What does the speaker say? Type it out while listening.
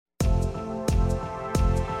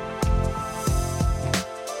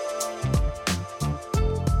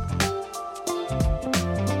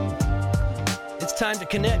time to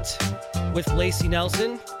connect with Lacey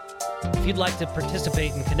Nelson. If you'd like to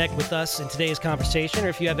participate and connect with us in today's conversation, or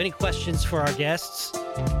if you have any questions for our guests,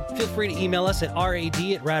 feel free to email us at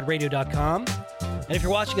rad@radradio.com. And if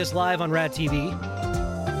you're watching us live on Rad TV,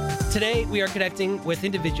 today we are connecting with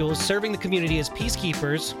individuals serving the community as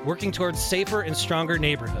peacekeepers, working towards safer and stronger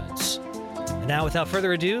neighborhoods. And now, without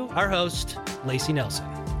further ado, our host, Lacey Nelson.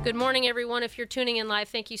 Good morning, everyone. If you're tuning in live,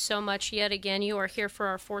 thank you so much yet again. You are here for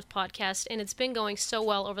our fourth podcast, and it's been going so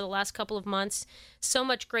well over the last couple of months. So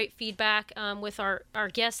much great feedback with our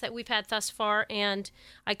guests that we've had thus far, and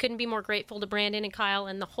I couldn't be more grateful to Brandon and Kyle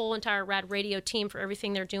and the whole entire Rad Radio team for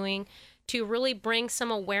everything they're doing to really bring some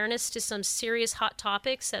awareness to some serious hot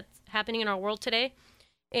topics that's happening in our world today.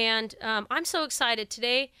 And I'm so excited.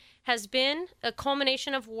 Today has been a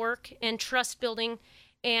culmination of work and trust building.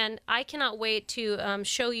 And I cannot wait to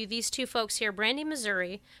show you these two folks here. Brandy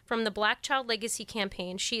Missouri from the Black Child Legacy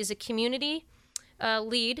Campaign. She is a community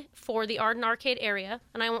lead for the Arden Arcade area.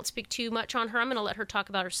 And I won't speak too much on her. I'm going to let her talk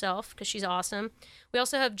about herself because she's awesome. We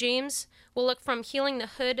also have James Willock from Healing the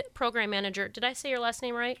Hood Program Manager. Did I say your last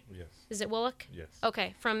name right? Yes. Is it Willock? Yes.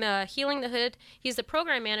 Okay, from Healing the Hood. He's the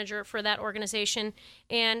program manager for that organization.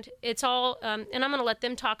 And it's all, and I'm going to let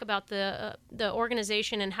them talk about the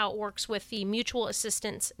organization and how it works with the Mutual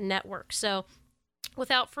Assistance Network. So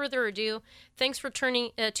without further ado, thanks for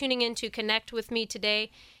tuning in to connect with me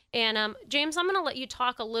today. And James, I'm going to let you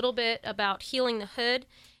talk a little bit about Healing the Hood,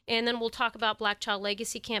 and then we'll talk about Black Child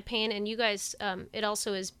Legacy Campaign. And you guys, it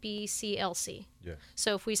also is BCLC. Yes.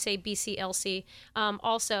 So if we say BCLC,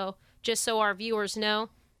 also, just so our viewers know,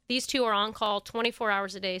 these two are on call 24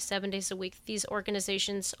 hours a day, 7 days a week. These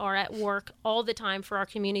organizations are at work all the time for our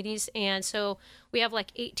communities. And so we have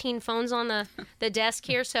like 18 phones on the desk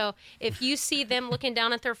here. So if you see them looking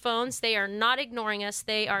down at their phones, they are not ignoring us.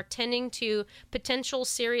 They are tending to potential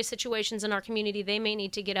serious situations in our community. They may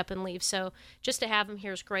need to get up and leave. So just to have them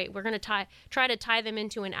here is great. We're going to try to tie them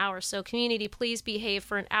into an hour. So community, please behave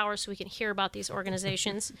for an hour so we can hear about these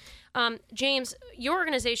organizations. James, your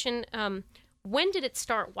organization, when did it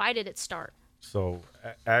start? Why did it start? So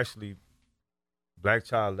actually, Black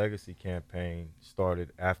Child Legacy Campaign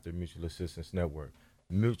started after Mutual Assistance Network.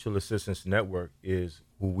 Mutual Assistance Network is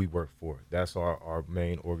who we work for. That's our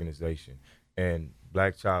main organization. And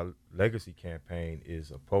Black Child Legacy Campaign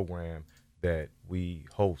is a program that we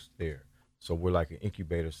host there. So we're like an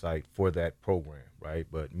incubator site for that program, right?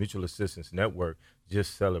 But Mutual Assistance Network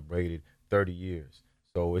just celebrated 30 years.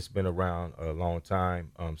 So it's been around a long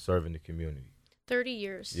time serving the community. 30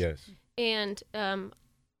 years. Yes. And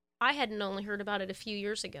I hadn't only heard about it a few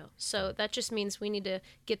years ago. So that just means we need to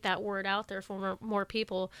get that word out there for more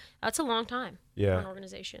people. That's a long time for an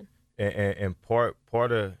organization. And part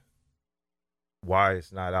of why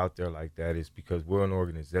it's not out there like that is because we're an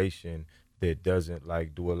organization that doesn't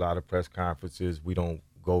like do a lot of press conferences. We don't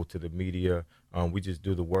go to the media. We just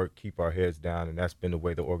do the work, keep our heads down, and that's been the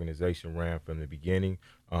way the organization ran from the beginning.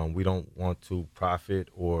 We don't want to profit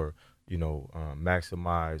or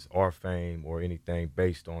maximize our fame or anything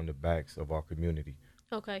based on the backs of our community.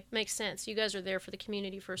 Okay, makes sense. You guys are there for the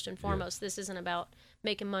community first and foremost. Yes. This isn't about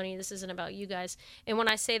making money. This isn't about you guys. And when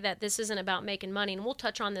I say that this isn't about making money, and we'll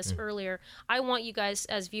touch on this earlier, I want you guys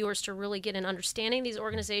as viewers to really get an understanding of these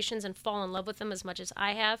organizations and fall in love with them as much as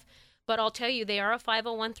I have. But I'll tell you, they are a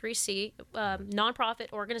 501(c)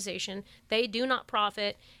 nonprofit organization. They do not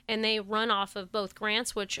profit, and they run off of both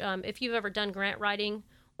grants, which if you've ever done grant writing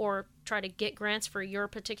or try to get grants for your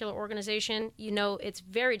particular organization, you know it's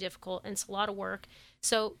very difficult and it's a lot of work.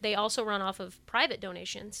 So they also run off of private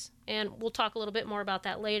donations. And we'll talk a little bit more about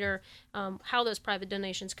that later, how those private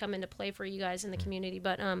donations come into play for you guys in the community.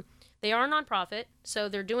 But they are a nonprofit, so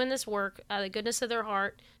they're doing this work out of the goodness of their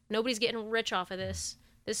heart. Nobody's getting rich off of this.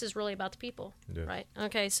 This is really about the people, right?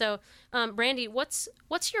 Okay, so Brandy, what's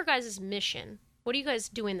your guys' mission? What are you guys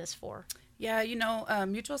doing this for? Yeah,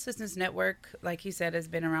 Mutual Assistance Network, like he said, has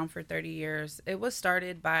been around for 30 years. It was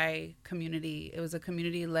started by community. It was a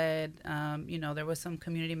community-led, there was some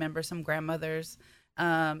community members, some grandmothers,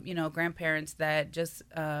 grandparents that just,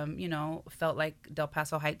 felt like Del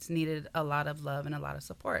Paso Heights needed a lot of love and a lot of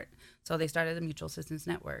support. So they started the Mutual Assistance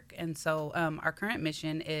Network. And so our current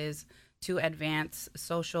mission is to advance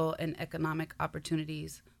social and economic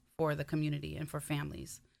opportunities for the community and for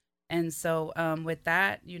families. And so with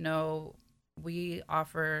that, we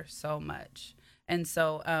offer so much. And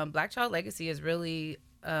so Black Child Legacy is really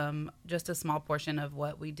just a small portion of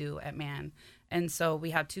what we do at MAN. And so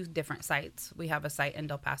we have two different sites. We have a site in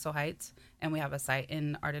Del Paso Heights, and we have a site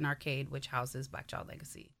in Arden Arcade, which houses Black Child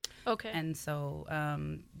Legacy. Okay. And so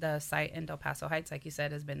the site in Del Paso Heights, like you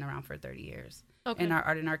said, has been around for 30 years. Okay. And our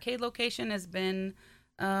art and arcade location has been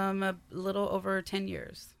a little over 10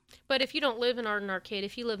 years. But if you don't live in Art and Arcade,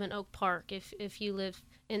 if you live in Oak Park, if you live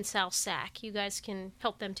in South Sac, you guys can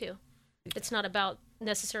help them too. It's not about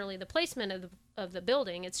necessarily the placement of the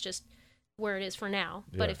building. It's just where it is for now.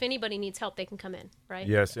 Yeah. But if anybody needs help, they can come in, right?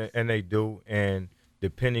 Yes, and they do. And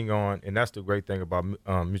depending on, and that's the great thing about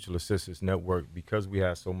Mutual Assistance Network, because we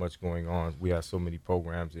have so much going on, we have so many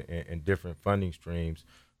programs and different funding streams,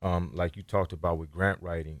 like you talked about with grant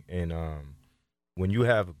writing. And when you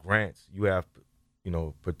have grants, you have,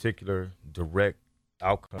 particular direct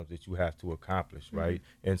outcomes that you have to accomplish, right?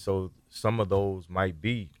 And so some of those might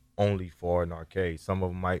be only for an arcade. Some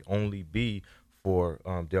of them might only be for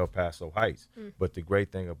Del Paso Heights. But the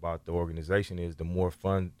great thing about the organization is the more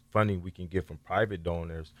funding we can get from private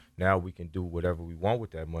donors, now we can do whatever we want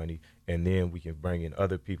with that money, and then we can bring in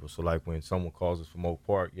other people. So like when someone calls us from Oak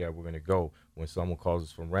Park, yeah, we're going to go. When someone calls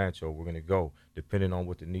us from Rancho, we're going to go. Depending on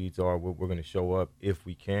what the needs are, we're going to show up if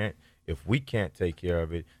we can't. If we can't take care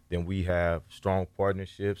of it, then we have strong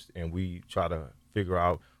partnerships, and we try to figure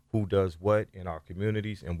out who does what in our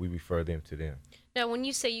communities, and we refer them to them. Now, when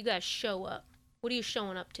you say you guys show up, what are you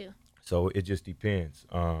showing up to? So it just depends.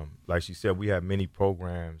 Like she said, we have many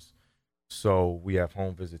programs. So we have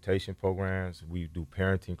home visitation programs. We do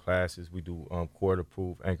parenting classes. We do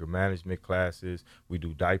court-approved anger management classes. We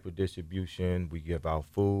do diaper distribution. We give out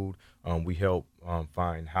food. We help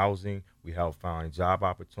find housing. We help find job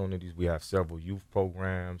opportunities. We have several youth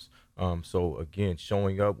programs. So again,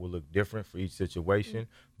 showing up will look different for each situation.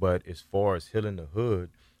 But as far as Healing the Hood,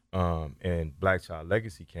 and Black Child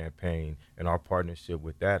Legacy Campaign and our partnership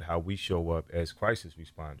with that, how we show up as crisis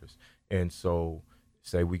responders. And so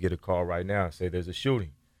say we get a call right now, say there's a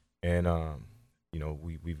shooting, and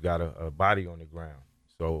we've got a body on the ground.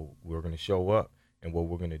 So we're going to show up, and what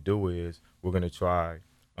we're going to do is we're going to try,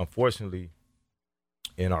 unfortunately,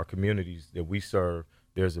 in our communities that we serve,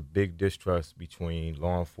 there's a big distrust between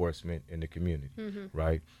law enforcement and the community,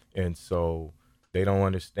 right? And so they don't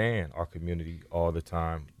understand our community all the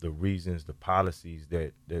time, the reasons, the policies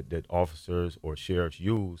that officers or sheriffs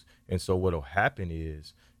use. And so what'll happen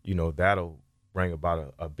is, that'll bring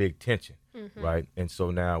about a big tension, right? And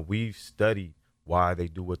so now we've studied why they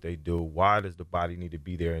do what they do. Why does the body need to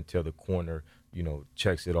be there until the coroner,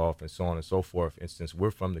 checks it off, and so on and so forth. And since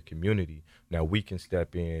we're from the community, now we can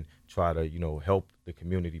step in, try to, help the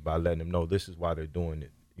community by letting them know this is why they're doing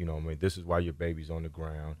it. This is why your baby's on the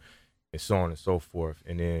ground, and so on and so forth.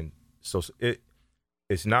 And then, so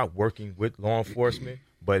it's not working with law enforcement,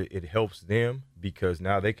 but it helps them because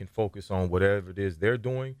now they can focus on whatever it is they're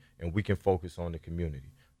doing, and we can focus on the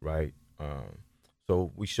community, right?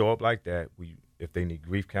 So we show up like that. If they need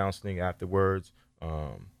grief counseling afterwards,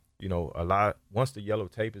 once the yellow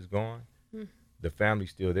tape is gone, the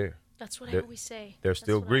family's still there. That's what I always say. They're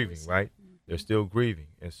still grieving, right? They're still grieving.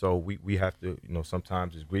 And so we have to,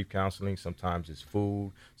 sometimes it's grief counseling, sometimes it's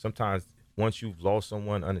food. Sometimes once you've lost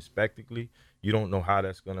someone unexpectedly, you don't know how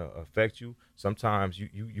that's going to affect you. Sometimes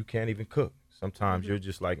you can't even cook. Sometimes you're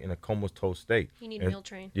just like in a comatose state. You need meal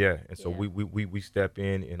train. Yeah, and so we step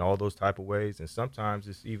in all those type of ways. And sometimes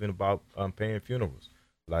it's even about paying funerals.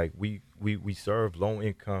 Like we serve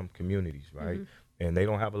low-income communities, right? And they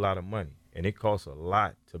don't have a lot of money. And it costs a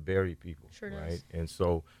lot to bury people, right? Does. And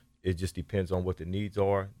so it just depends on what the needs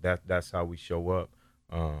are. That's how we show up.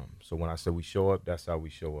 So when I say we show up, that's how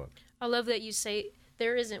we show up. I love that you say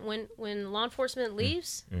there isn't, when law enforcement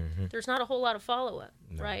leaves, there's not a whole lot of follow-up,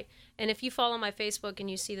 right? And if you follow my Facebook and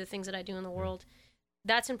you see the things that I do in the world,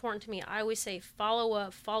 that's important to me. I always say follow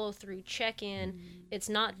up, follow through, check in. It's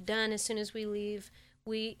not done as soon as we leave.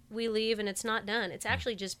 We leave and it's not done. It's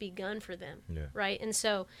actually just begun for them, right? And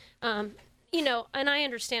so, and I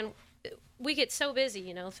understand we get so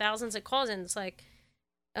busy, thousands of calls, and it's like,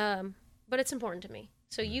 but it's important to me.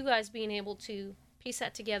 So you guys being able to piece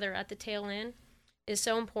that together at the tail end is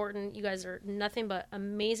so important. You guys are nothing but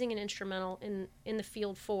amazing and instrumental in the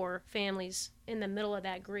field for families in the middle of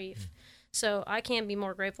that grief. So I can't be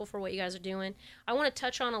more grateful for what you guys are doing. I want to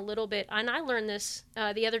touch on a little bit, and I learned this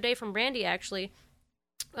the other day from Brandy, actually.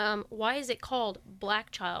 Why is it called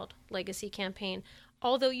Black Child Legacy Campaign?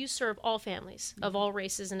 Although you serve all families of all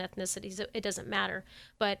races and ethnicities, it doesn't matter.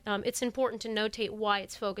 But it's important to notate why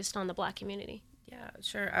it's focused on the Black community. Yeah,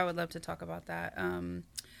 sure. I would love to talk about that.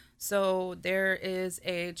 So there is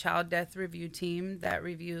a child death review team that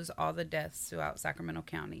reviews all the deaths throughout Sacramento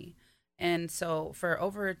County. And so for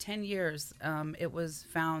over 10 years, it was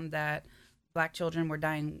found that Black children were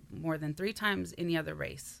dying more than 3 times any other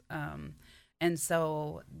race. And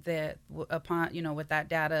so that upon, with that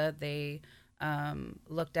data, they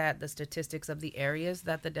looked at the statistics of the areas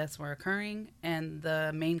that the deaths were occurring and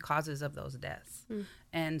the main causes of those deaths.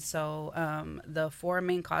 And so the 4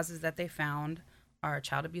 main causes that they found are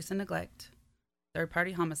child abuse and neglect,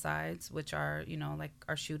 third-party homicides, which are, like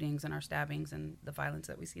our shootings and our stabbings and the violence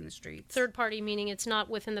that we see in the streets. Third party meaning it's not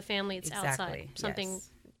within the family, it's Exactly, outside. Something yes.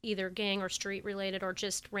 either gang or street related or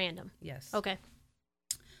just random. Yes. Okay.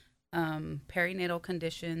 Perinatal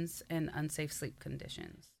conditions and unsafe sleep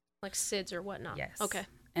conditions. Like SIDS or whatnot. Yes. Okay.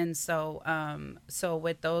 And so, so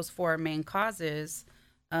with those 4 main causes,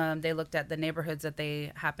 they looked at the neighborhoods that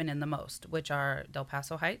they happen in the most, which are Del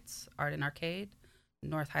Paso Heights, Arden Arcade,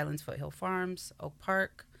 North Highlands Foothill Farms, Oak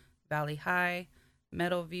Park, Valley High,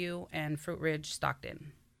 Meadowview, and Fruit Ridge,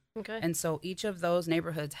 Stockton. Okay. And so each of those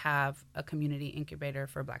neighborhoods have a community incubator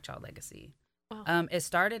for Black Child Legacy. Wow. It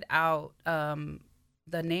started out,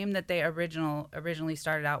 the name that they originally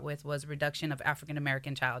started out with was Reduction of African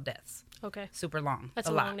American Child Deaths. Okay. Super long. That's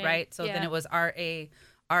a lot, long name. right? So Yeah. then it was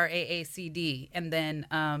RAACD. And then,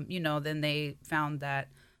 then they found that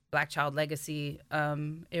Black Child Legacy,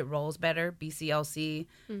 it rolls better. BCLC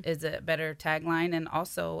is a better tagline. And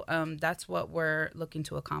also, that's what we're looking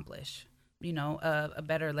to accomplish, a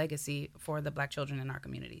better legacy for the Black children in our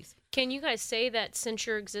communities. Can you guys say that since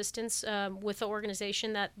your existence with the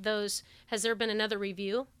organization has there been another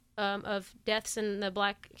review of deaths in the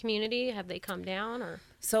Black community? Have they come down or?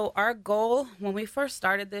 So our goal when we first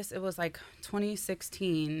started this, it was like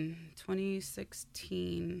 2016.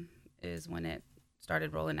 2016 is when it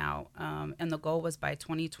started rolling out. And the goal was by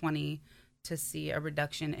 2020 to see a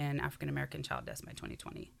reduction in African American child deaths by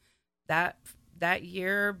 2020. That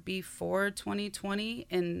year before 2020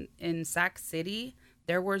 in Sac City,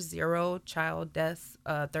 there were 0 child deaths,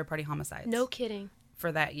 third-party homicides. No kidding.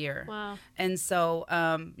 For that year. Wow. And so,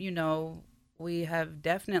 we have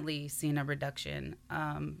definitely seen a reduction.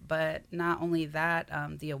 But not only that,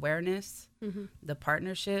 the awareness, the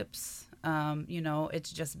partnerships,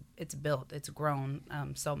 it's built, it's grown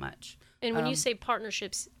so much. And when you say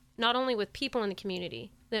partnerships, not only with people in the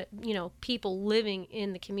community, that people living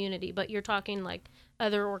in the community, but you're talking like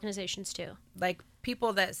other organizations too. Like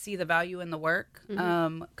people that see the value in the work,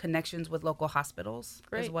 connections with local hospitals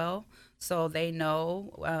as well. So they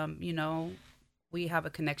know, we have a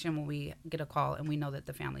connection when we get a call and we know that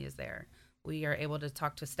the family is there. We are able to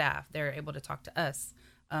talk to staff. They're able to talk to us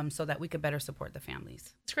so that we could better support the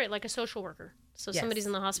families. It's great, like a social worker. So Yes. somebody's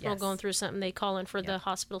in the hospital going through something, they call in for the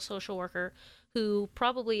hospital social worker who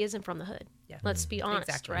probably isn't from the hood. Yeah. Let's be honest,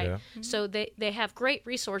 Exactly. right? Yeah. So they have great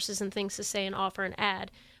resources and things to say and offer and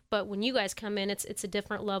add. But when you guys come in, it's a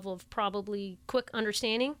different level of probably quick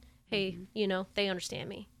understanding. Hey, they understand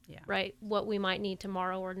me, right? What we might need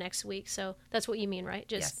tomorrow or next week. So that's what you mean, right?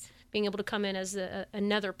 Just being able to come in as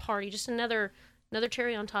another party, just another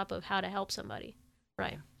cherry on top of how to help somebody,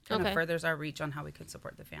 right? Kind of furthers our reach on how we could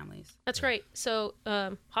support the families. That's great. So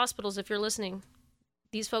hospitals, if you're listening,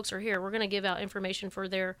 these folks are here. We're going to give out information for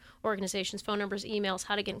their organizations, phone numbers, emails,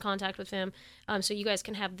 how to get in contact with them, so you guys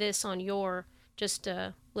can have this on your just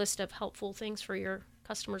list of helpful things for your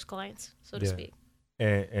customers, clients, so to speak.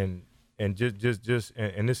 And just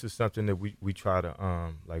and this is something that we try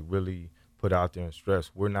to really put out there and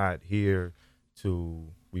stress. We're not here to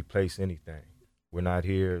replace anything. We're not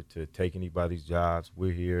here to take anybody's jobs.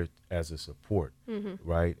 We're here as a support,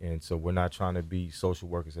 right? And so we're not trying to be social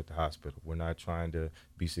workers at the hospital. We're not trying to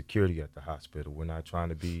be security at the hospital. We're not trying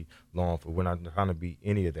to be law enforcement. We're not trying to be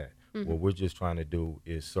any of that. What we're just trying to do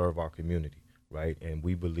is serve our community, right? And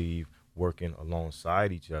we believe working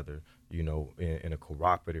alongside each other, in a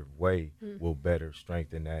cooperative way will better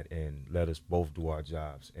strengthen that and let us both do our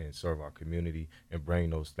jobs and serve our community and bring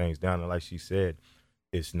those things down. And like she said,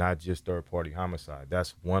 it's not just third-party homicide.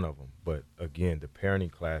 That's one of them. But again, the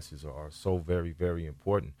parenting classes are so very, very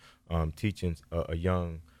important. Teaching a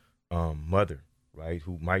young mother, right,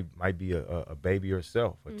 who might be a baby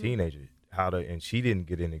herself, a teenager, and she didn't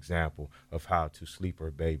get an example of how to sleep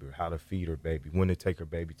her baby, or how to feed her baby, when to take her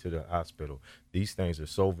baby to the hospital. These things are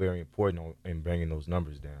so very important in bringing those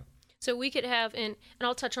numbers down. So we could have, and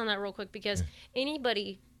I'll touch on that real quick, because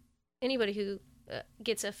anybody who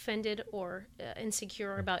gets offended or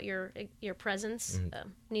insecure about your presence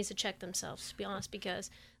needs to check themselves, to be honest, because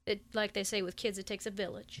like they say with kids, it takes a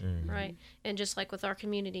village, right? And just like with our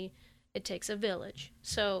community, it takes a village.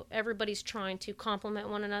 So everybody's trying to complement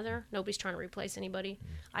one another. Nobody's trying to replace anybody.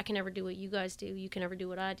 I can never do what you guys do. You can never do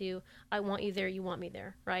what I do. I want you there. You want me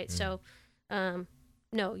there, right? So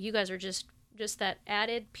no, you guys are just that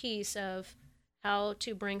added piece of how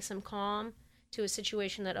to bring some calm to a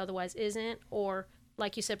situation that otherwise isn't, or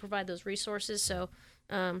like you said, provide those resources. So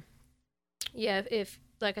if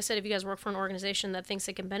like I said, if you guys work for an organization that thinks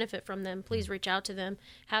they can benefit from them, please reach out to them.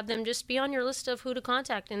 Have them just be on your list of who to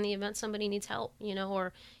contact in the event somebody needs help,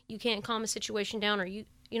 or you can't calm a situation down, or you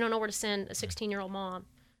don't know where to send a 16-year-old mom.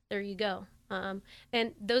 There you go.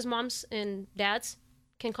 And those moms and dads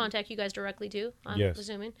can contact you guys directly too, I'm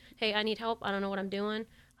assuming. Hey, I need help. I don't know what I'm doing.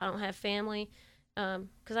 I don't have family.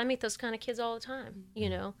 Because I meet those kind of kids all the time.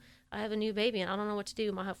 I have a new baby and I don't know what to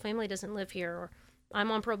do. My family doesn't live here, or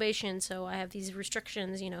I'm on probation, so I have these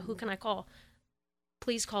restrictions. Who can I call?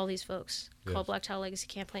 Please call these folks. Yes. Call Black Child Legacy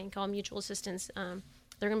Campaign. Call Mutual Assistance. They're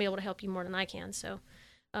going to be able to help you more than I can. So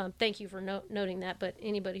thank you for noting that. But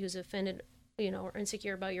anybody who's offended, or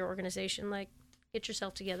insecure about your organization, get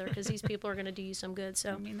yourself together, because these people are going to do you some good.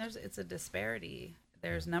 So it's a disparity.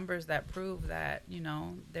 There's numbers that prove that,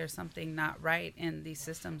 there's something not right in these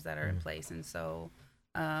systems that are in place. And so,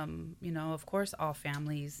 of course, all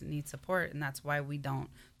families need support, and that's why we don't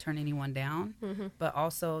turn anyone down. But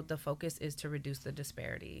also the focus is to reduce the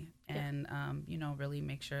disparity and, really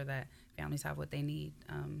make sure that families have what they need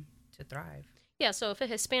to thrive. Yeah, so if a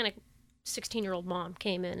Hispanic 16-year-old mom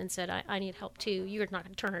came in and said, I need help too, you're not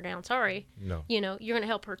going to turn her down. Sorry. No. You're going to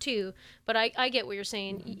help her too. But I get what you're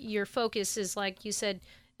saying. Your focus is, like you said,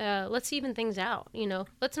 let's even things out.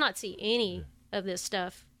 Let's not see any of this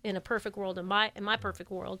stuff in a perfect world, in my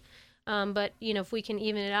perfect world. But, if we can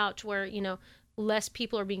even it out to where, less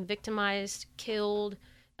people are being victimized, killed,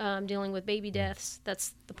 dealing with baby deaths.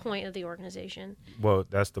 That's the point of the organization. Well,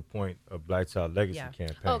 that's the point of Black Child Legacy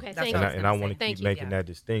Campaign. Okay, thank you. And I want to keep making that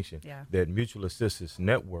distinction, that Mutual Assistance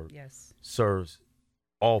Network serves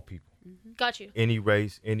all people. Got you. Any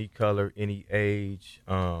race, any color, any age,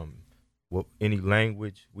 any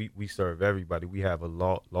language. We serve everybody. We have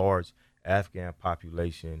a large Afghan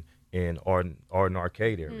population in Arden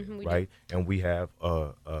Arcade area, right? And we have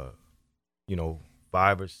 5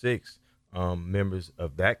 or 6 members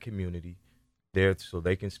of that community there, so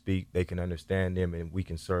they can speak, they can understand them, and we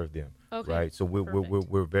can serve them. Right? So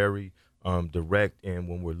we're very direct, and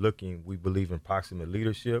when we're looking, we believe in proximate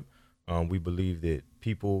leadership. We believe that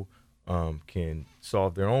people can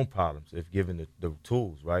solve their own problems if given the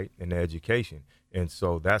tools, right, and the education. And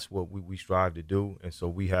so that's what we strive to do. And so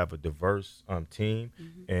we have a diverse team,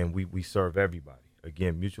 and we serve everybody.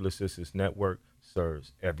 Again, Mutual Assistance Network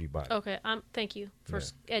serves everybody. Okay, thank you for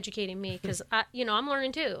educating me, because I'm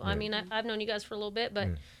learning too. I mean, I've known you guys for a little bit, but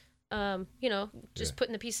just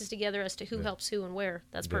putting the pieces together as to who helps who and where.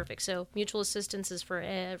 That's perfect. So mutual assistance is for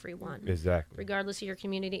everyone. Exactly. Regardless of your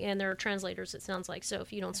community. And there are translators, it sounds like. So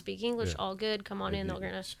if you don't speak English, all good. Come on in. They're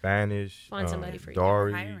going to Spanish, find somebody for you.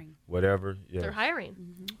 Dari, whatever. Yes. They're hiring.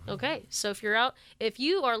 Okay. So if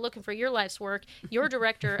you are looking for your life's work, your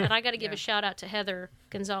director, and I got to give a shout out to Heather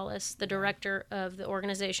Gonzalez, the director of the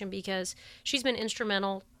organization, because she's been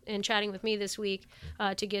instrumental in chatting with me this week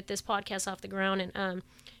to get this podcast off the ground. And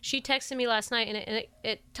she texted me last night, and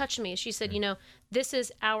it touched me. She said, this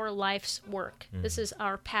is our life's work. This is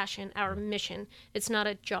our passion, our mission. It's not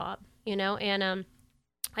a job, and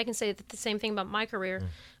I can say the same thing about my career.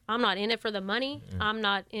 I'm not in it for the money. I'm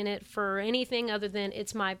not in it for anything other than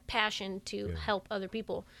it's my passion to help other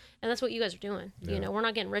people. And that's what you guys are doing. We're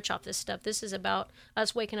not getting rich off this stuff. This is about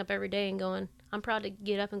us waking up every day and going, I'm proud to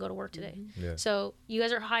get up and go to work today. So you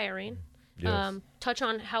guys are hiring. Touch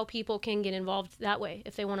on how people can get involved that way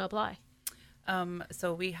if they want to apply.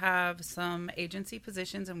 So we have some agency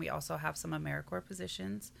positions, and we also have some AmeriCorps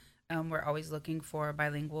positions. We're always looking for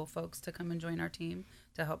bilingual folks to come and join our team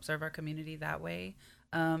to help serve our community that way.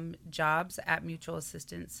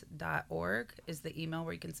 jobs@mutualassistance.org is the email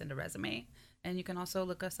where you can send a resume. And you can also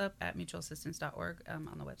look us up at mutualassistance.org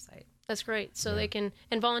on the website. That's great. So they can,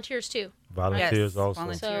 and volunteers too. Volunteers right? also.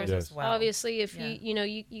 Volunteers as well. Obviously, if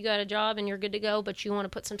you got a job and you're good to go, but you want to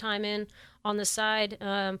put some time in on the side,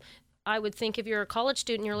 I would think if you're a college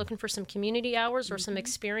student, you're looking for some community hours or some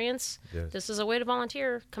experience. This is a way to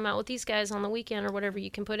volunteer. Come out with these guys on the weekend or whatever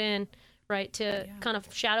you can put in, right, to kind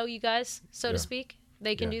of shadow you guys, so to speak.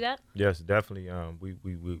 They can do that? Yes, definitely.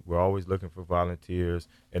 We're always looking for volunteers,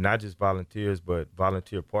 and not just volunteers, but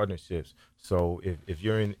volunteer partnerships. So if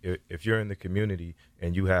you're in the community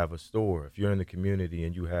and you have a store, if you're in the community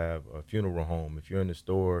and you have a funeral home, if you're in the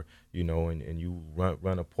store, and you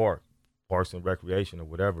run a parks and recreation or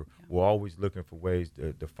whatever, we're always looking for ways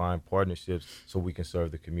to find partnerships so we can serve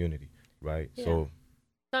the community, right? Yeah. So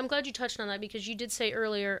I'm glad you touched on that, because you did say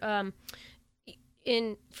earlier,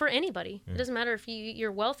 for anybody, it doesn't matter if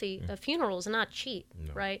you're wealthy, a funeral is not cheap,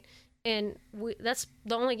 right? And that's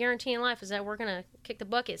the only guarantee in life, is that we're going to kick the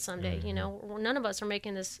bucket someday. None of us are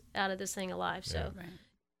making this out of this thing alive. So,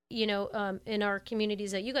 in our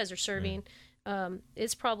communities that you guys are serving,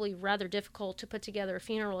 it's probably rather difficult to put together a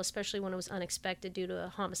funeral, especially when it was unexpected due to a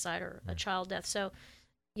homicide or a child death. So,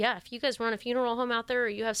 yeah, if you guys run a funeral home out there, or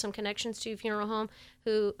you have some connections to a funeral home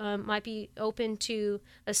who might be open to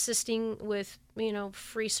assisting with,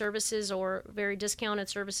 free services or very discounted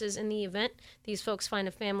services in the event these folks find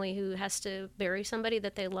a family who has to bury somebody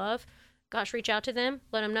that they love, gosh, reach out to them,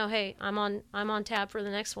 let them know, hey, I'm on tab for the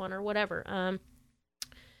next one or whatever.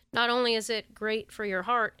 Not only is it great for your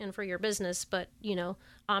heart and for your business, but,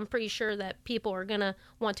 I'm pretty sure that people are going to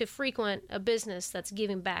want to frequent a business that's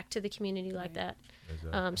giving back to the community like that.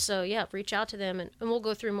 Exactly. So, yeah, reach out to them, and we'll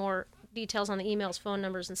go through more details on the emails, phone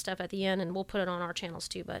numbers, and stuff at the end, and we'll put it on our channels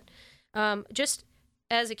too. But just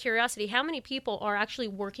as a curiosity, how many people are actually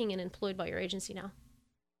working and employed by your agency now?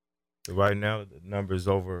 Right now, the number is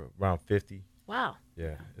over around 50. Wow.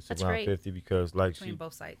 Yeah, it's That's around great. 50 because between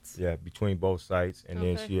both sites. Yeah, between both sites. And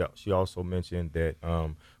then she also mentioned that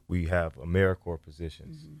we have AmeriCorps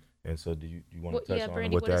positions. Mm-hmm. And so do you want to touch on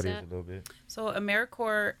Brandy, what that is that? a little bit? So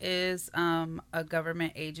AmeriCorps is a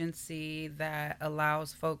government agency that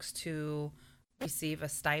allows folks to receive a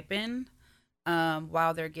stipend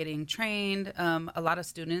while they're getting trained. A lot of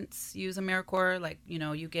students use AmeriCorps. Like,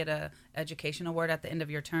 you get a education award at the end of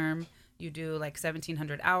your term. You do like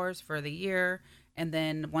 1,700 hours for the year, and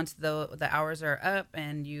then once the hours are up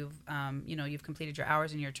and you've completed your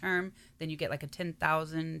hours in your term, then you get like a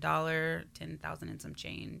 $10,000 and some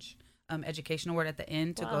change education award at the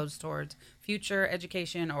end to goes towards future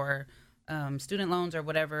education or student loans or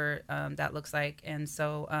whatever that looks like. And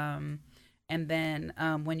so and then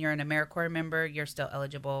when you're an AmeriCorps member, you're still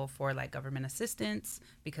eligible for like government assistance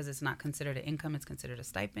because it's not considered an income, it's considered a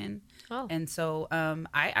stipend. Oh. And so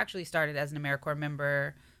I actually started as an AmeriCorps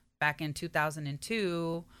member back in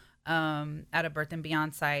 2002 at a Birth and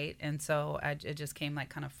Beyond site. And so it just came like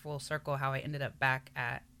kind of full circle how I ended up back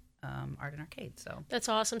at Art and Arcade. So that's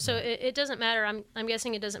awesome. So it doesn't matter. I'm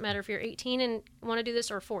guessing it doesn't matter if you're 18 and want to do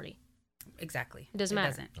this or 40. Exactly. It doesn't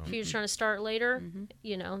matter. If you're trying to start later,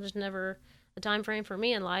 there's never a time frame for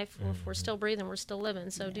me in life. If we're still breathing, we're still living.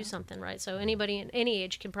 So do something, right? So anybody in any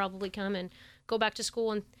age can probably come and go back to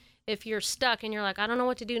school. And if you're stuck and you're like, I don't know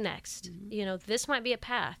what to do next, this might be a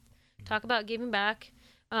path. Talk about giving back,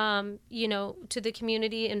 to the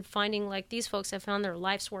community and finding, like, these folks have found their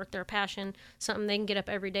life's work, their passion, something they can get up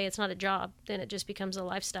every day. It's not a job. Then it just becomes a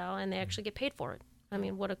lifestyle, and they actually get paid for it. I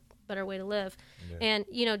mean, what a better way to live. Yeah.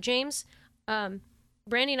 And, James,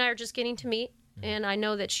 Brandy and I are just getting to meet. And I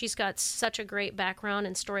know that she's got such a great background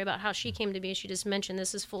and story about how she came to be. She just mentioned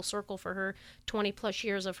this is full circle for her. 20 plus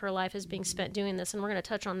years of her life is being spent doing this. And we're going to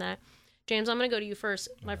touch on that. James, I'm going to go to you first,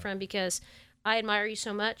 my friend, because I admire you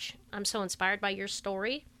so much. I'm so inspired by your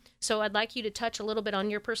story. So I'd like you to touch a little bit on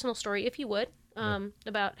your personal story, if you would,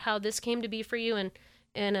 about how this came to be for you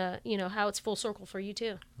and how it's full circle for you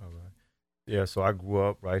too. All right. Yeah, so I grew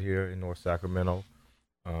up right here in North Sacramento.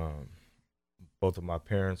 Both of my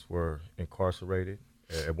parents were incarcerated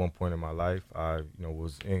at one point in my life. I,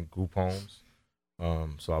 was in group homes.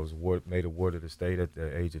 So I was made a ward of the state at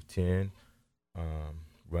the age of 10,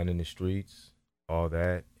 running the streets, all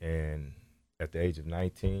that. And at the age of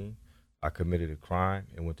 19, I committed a crime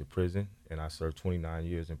and went to prison, and I served 29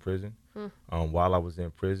 years in prison. While I was in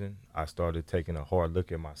prison, I started taking a hard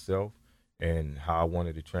look at myself and how I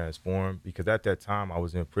wanted to transform, because at that time I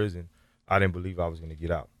was in prison, I didn't believe I was going to get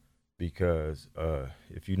out. Because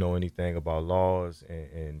if you know anything about laws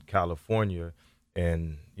in California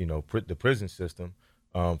and, the prison system,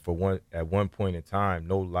 at one point in time,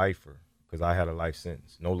 no lifer, because I had a life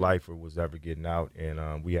sentence, no lifer was ever getting out.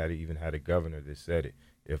 And we even had a governor that said it.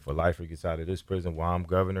 If a lifer gets out of this prison while I'm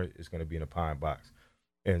governor, it's going to be in a pine box.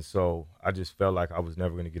 And so I just felt like I was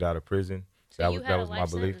never going to get out of prison. So that was my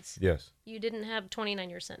belief. Sentence. Yes. You didn't have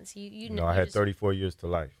 29-year sentence. I had 34 years to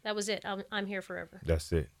life. That was it. I'm here forever.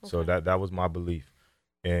 That's it. Okay. So that was my belief.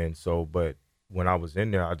 And so, but when I was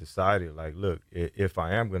in there, I decided, like, look, if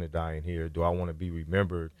I am going to die in here, do I want to be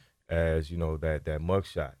remembered as, that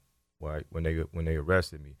mugshot, right? When they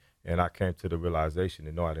arrested me. And I came to the realization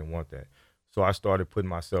that no, I didn't want that. So I started putting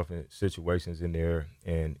myself in situations in there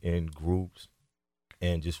and in groups,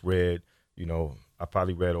 and just read, I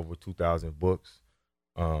probably read over 2,000 books,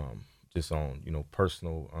 just on,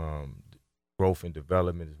 personal growth and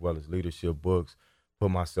development, as well as leadership books.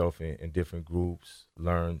 Put myself in different groups,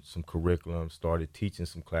 learned some curriculum, started teaching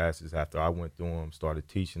some classes after I went through them, started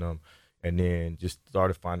teaching them, and then just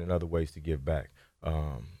started finding other ways to give back.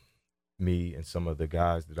 Me and some of the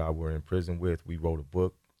guys that I were in prison with, we wrote a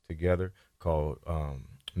book together called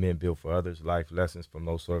Men Built for Others, Life Lessons from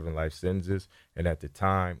Those Serving Life Sentences. And at the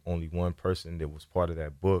time, only one person that was part of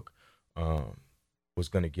that book was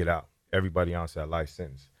going to get out. everybody outside life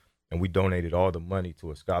sentence. And we donated all the money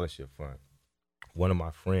to a scholarship fund. One of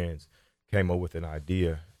my friends came up with an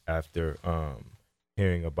idea after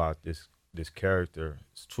hearing about this character,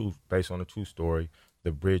 it's true, based on a true story,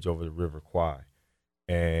 the bridge over the River Kwai.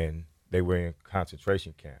 And they were in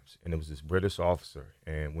concentration camps. And it was this British officer.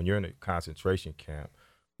 And when you're in a concentration camp,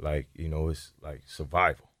 like, you know, it's like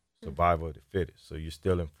survival of the fittest. So you're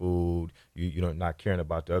stealing food, you're not caring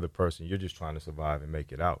about the other person. You're just trying to survive and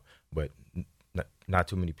make it out. But not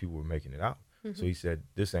too many people were making it out. Mm-hmm. So he said,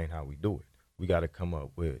 this ain't how we do it. We got to come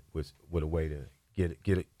up with a way to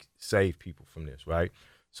get it, save people from this, right?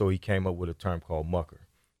 So he came up with a term called mucker.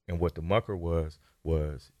 And what the mucker was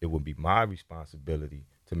it would be my responsibility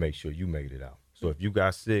to make sure you made it out. So if you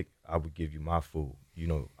got sick, I would give you my food. You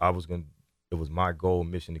know, it was my goal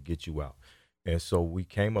mission to get you out. And so when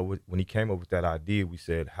he came up with that idea, we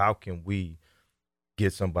said, how can we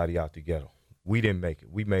get somebody out the ghetto? We didn't make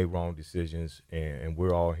it. We made wrong decisions, and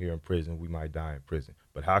we're all here in prison. We might die in prison.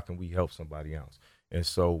 But how can we help somebody else? And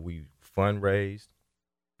so we fundraised,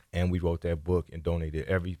 and we wrote that book and donated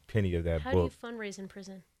every penny of that book. How do you fundraise in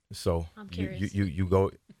prison? So I'm curious. You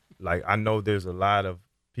go, like, I know there's a lot of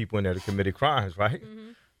people in there that committed crimes, right?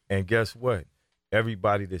 Mm-hmm. And guess what?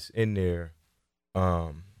 Everybody that's in there,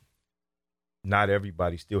 not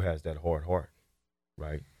everybody still has that hard heart,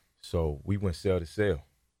 right? So we went cell to cell,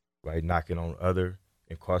 right? Knocking on other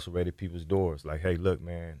incarcerated people's doors. Like, hey, look,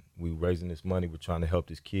 man, we raising this money. We're trying to help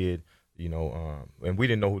this kid, you know, and we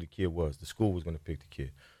didn't know who the kid was. The school was going to pick the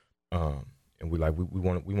kid. And we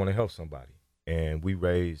want to help somebody. And we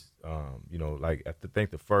raised, you know, like I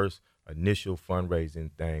think the first initial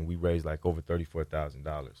fundraising thing, we raised like over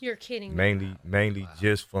 $34,000. You're kidding. Mainly wow.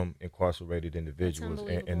 Just from incarcerated individuals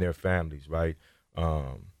and their families, right?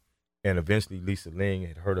 And eventually Lisa Ling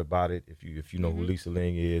had heard about it. If you know who Lisa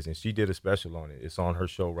Ling is, and she did a special on it. It's on her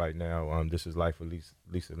show right now. This is Life of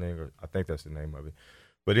Lisa Ling, or I think that's the name of it.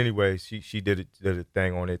 But anyway, she did a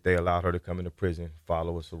thing on it. They allowed her to come into prison,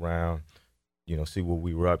 follow us around, you know, see what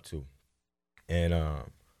we were up to. And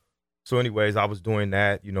so anyways, I was doing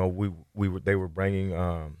that. You know, they were bringing,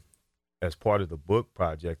 as part of the book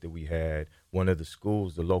project that we had, one of the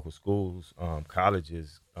schools, the local schools,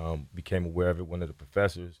 colleges, became aware of it, one of the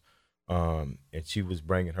professors, and she was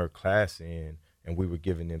bringing her class in, and we were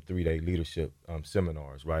giving them 3-day leadership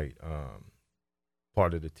seminars, right?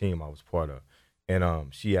 Part of the team I was part of.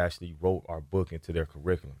 And she actually wrote our book into their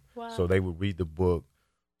curriculum. Wow. So they would read the book.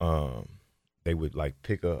 They would like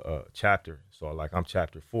pick a chapter. So like I'm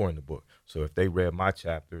chapter 4 in the book. So if they read my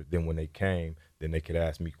chapter, then when they came, then they could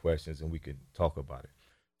ask me questions and we could talk about it.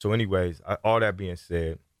 So anyways, all that being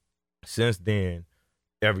said, since then,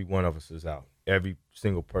 every one of us is out. Every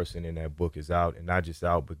single person in that book is out, and not just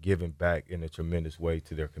out, but giving back in a tremendous way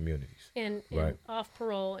to their communities. And off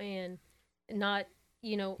parole and not,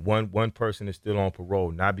 you know. One person is still on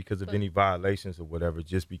parole, not because of any violations or whatever,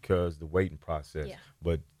 just because the waiting process. Yeah.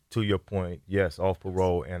 But to your point, yes, off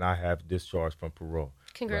parole, and I have discharged from parole.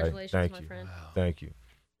 Congratulations, right? my friend. Wow. Thank you.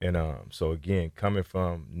 And so again, coming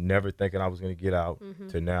from never thinking I was going to get out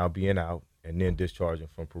to now being out and then discharging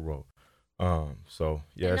from parole. So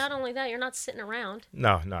yes. And not only that, you're not sitting around.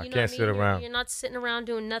 No, I can't sit around. You're not sitting around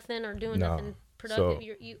doing nothing or doing nothing productive.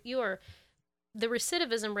 So, you are. The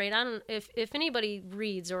recidivism rate, I don't. If anybody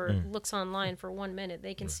reads or looks online for 1 minute,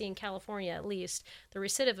 they can see in California at least the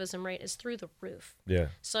recidivism rate is through the roof. Yeah.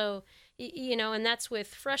 So you know, and that's with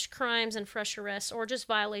fresh crimes and fresh arrests or just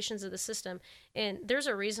violations of the system. And there's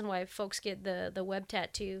a reason why folks get the web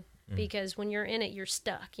tattoo, because when you're in it, you're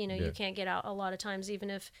stuck. You know, you can't get out a lot of times, even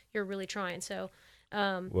if you're really trying. So.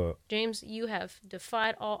 Well, James, you have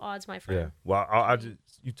defied all odds, my friend. Yeah. Well, I just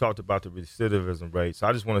you talked about the recidivism rate, so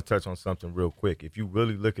I just want to touch on something real quick. If you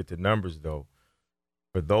really look at the numbers, though,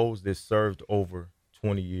 for those that served over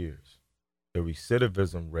 20 years, the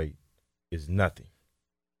recidivism rate is nothing.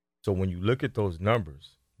 So when you look at those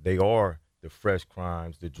numbers, they are the fresh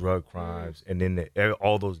crimes, the drug crimes, and then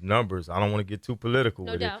all those numbers. I don't want to get too political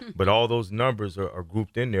with it, but all those numbers are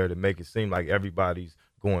grouped in there to make it seem like everybody's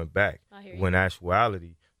going back, when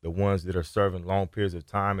actuality, the ones that are serving long periods of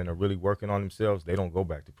time and are really working on themselves, they don't go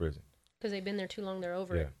back to prison because they've been there too long. They're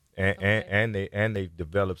over it. And they've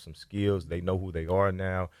developed some skills. They know who they are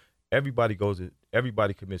now. Everybody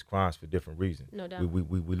commits crimes for different reasons. No doubt.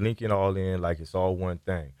 We link it all in like it's all one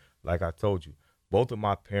thing. Like I told you, both of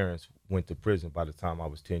my parents went to prison by the time I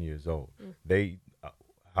was 10 years old.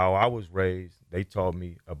 How I was raised, they taught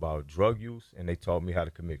me about drug use and they taught me how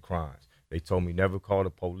to commit crimes. They told me never call the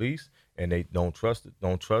police, and they don't trust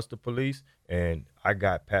the police. And I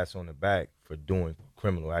got pats on the back for doing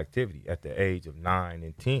criminal activity at the age of 9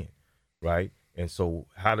 and 10, right? And so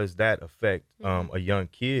how does that affect a young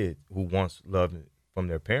kid who wants love from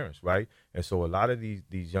their parents, right? And so a lot of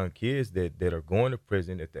these young kids that are going to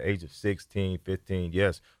prison at the age of 16, 15,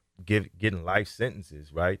 yes, getting life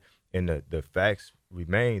sentences, right? And the facts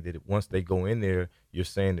remain that once they go in there, you're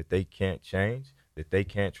saying that they can't change, that they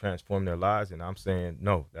can't transform their lives. And I'm saying,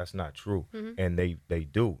 no, that's not true. And they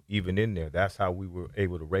do, even in there. That's how we were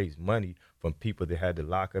able to raise money from people that had to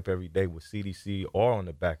lock up every day with CDC or on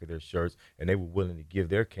the back of their shirts, and they were willing to give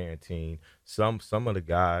their canteen. Some of the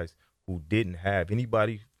guys who didn't have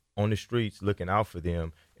anybody on the streets looking out for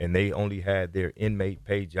them, and they only had their inmate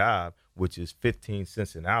pay job, which is 15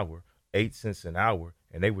 cents an hour, 8 cents an hour,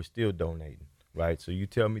 and they were still donating, right? So you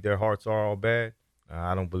tell me their hearts are all bad?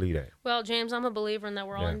 I don't believe that. Well, James, I'm a believer in that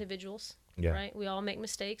we're all individuals, right? We all make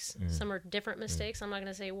mistakes. Some are different mistakes. I'm not going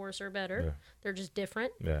to say worse or better. They're just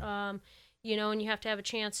different. You know, and you have to have a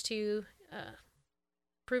chance to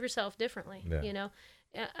prove yourself differently, you know.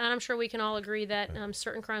 And I'm sure we can all agree that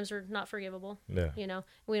certain crimes are not forgivable. You know,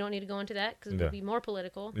 we don't need to go into that because it would be more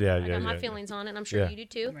political. I got my feelings on it, and I'm sure you do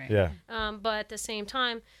too. Right. But at the same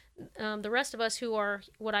time, the rest of us who are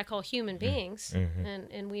what I call human beings,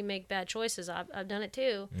 and we make bad choices. I've done it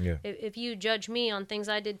too. If you judge me on things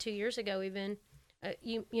I did 2 years ago, even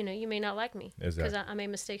you know, you may not like me because I made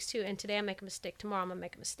mistakes too. And today I make a mistake. Tomorrow I'm gonna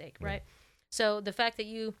make a mistake, right? So the fact that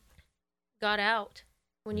you got out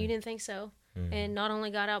when you didn't think so, and not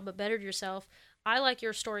only got out but bettered yourself. I like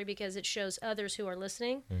your story because it shows others who are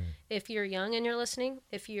listening. If you're young and you're listening,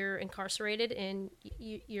 if you're incarcerated and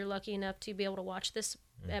you're lucky enough to be able to watch this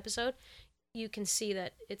episode, you can see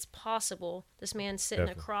that it's possible. This man sitting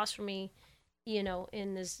across from me, you know,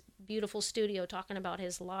 in this beautiful studio talking about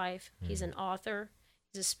his life. He's an author,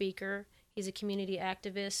 he's a speaker, he's a community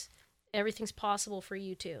activist. Everything's possible for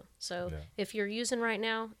you too. So if you're using right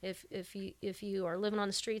now, if you are living on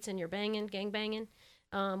the streets and you're banging, gang banging,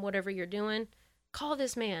 whatever you're doing, call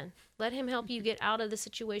this man. Let him help you get out of the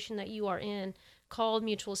situation that you are in. Call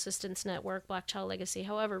Mutual Assistance Network, Black Child Legacy.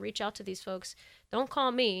 However, reach out to these folks. Don't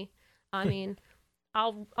call me. I mean,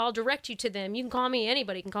 I'll direct you to them. You can call me.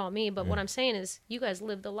 Anybody can call me. But what I'm saying is, you guys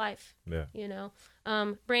live the life. You know,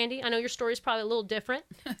 Brandy. I know your story is probably a little different,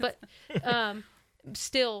 but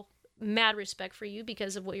still. Mad respect for you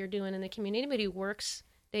because of what you're doing in the community, but who works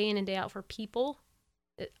day in and day out for people.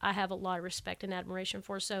 I have a lot of respect and admiration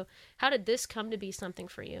for. So how did this come to be something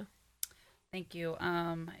for you? Thank you.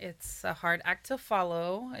 It's a hard act to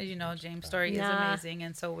follow. You know, James' story is amazing,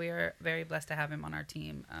 and so we are very blessed to have him on our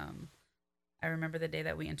team. I remember the day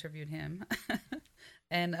that we interviewed him,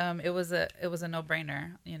 and it was a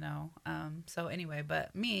no-brainer, you know. So anyway,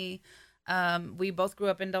 but me. We both grew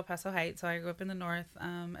up in Del Paso Heights, so I grew up in the north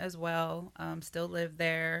as well. Still live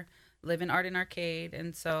there, live in Arden Arcade,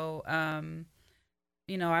 and so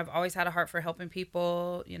you know, I've always had a heart for helping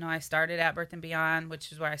people. You know, I started at Birth and Beyond,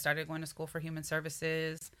 which is where I started going to school for human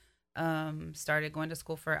services. Started going to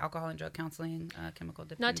school for alcohol and drug counseling, chemical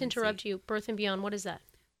dependency. Not to interrupt you, Birth and Beyond, what is that?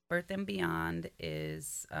 Birth and Beyond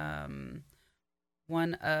is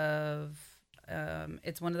one of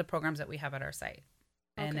the programs that we have at our site.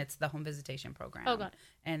 And it's the home visitation program. Oh, got it.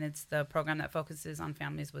 And it's the program that focuses on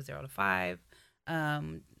families with 0 to 5.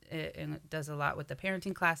 It does a lot with the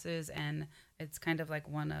parenting classes, and it's kind of like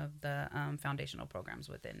one of the foundational programs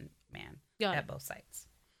within MAN at both sites.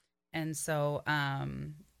 And so,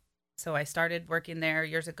 so I started working there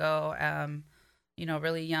years ago, you know,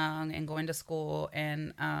 really young and going to school.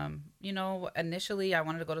 And, you know, initially I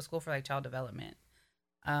wanted to go to school for like child development.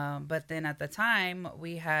 But then at the time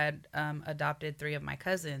we had adopted 3 of my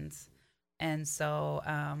cousins. And so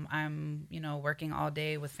I'm, you know, working all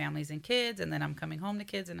day with families and kids, and then I'm coming home to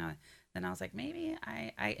kids. And then I was like, maybe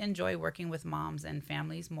I enjoy working with moms and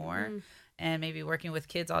families more, and maybe working with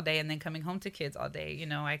kids all day and then coming home to kids all day. You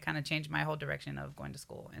know, I kind of changed my whole direction of going to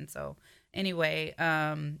school. And so anyway,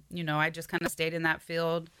 you know, I just kind of stayed in that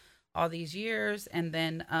field all these years, and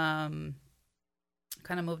then kind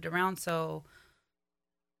of moved around. So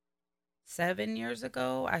 7 years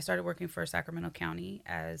ago, I started working for Sacramento County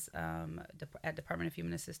as at Department of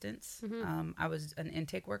Human Assistance. I was an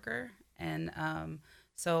intake worker, and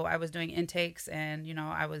so I was doing intakes, and you know,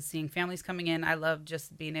 I was seeing families coming in. I love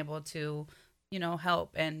just being able to, you know,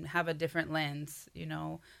 help and have a different lens. You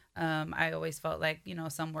know, I always felt like, you know,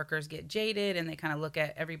 some workers get jaded and they kind of look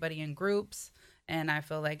at everybody in groups, and I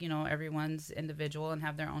feel like, you know, everyone's individual and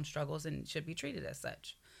have their own struggles and should be treated as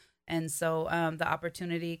such. And so the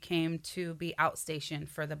opportunity came to be outstationed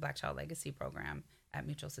for the Black Child Legacy program at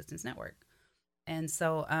Mutual Assistance Network. And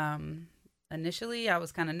so initially I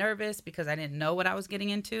was kind of nervous because I didn't know what I was getting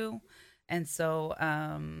into. And so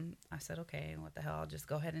I said, okay, what the hell? I'll just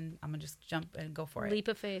go ahead and I'm going to just jump and go for it. Leap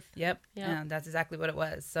of faith. Yep. And that's exactly what it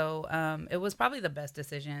was. So it was probably the best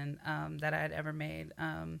decision that I had ever made.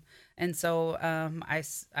 And so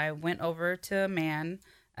I went over to Man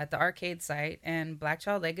at the arcade site, and Black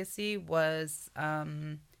Child Legacy was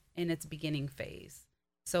in its beginning phase.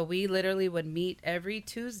 So we literally would meet every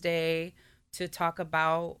Tuesday to talk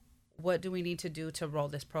about what do we need to do to roll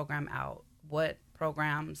this program out? What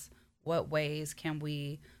programs, what ways can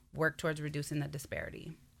we work towards reducing the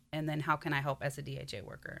disparity? And then how can I help as a DHA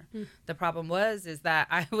worker? The problem is that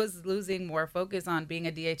I was losing more focus on being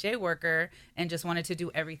a DHA worker and just wanted to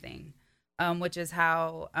do everything, which is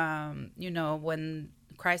how, when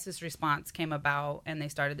crisis response came about and they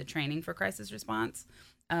started the training for crisis response,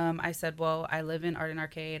 I said, well, I live in Art and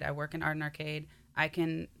Arcade. I work in Art and Arcade. I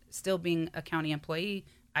can, still being a county employee,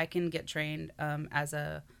 I can get trained as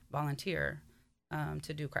a volunteer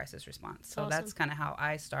to do crisis response. So that's kind of how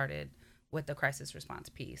I started with the crisis response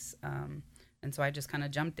piece. And so I just kind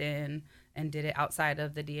of jumped in and did it outside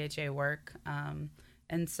of the DHA work.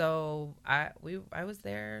 And so I was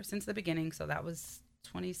there since the beginning. So that was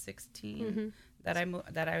 2016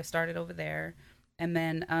 that I started over there. And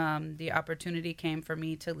then the opportunity came for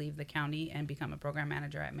me to leave the county and become a program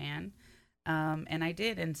manager at Man. And I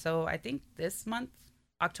did. And so I think this month,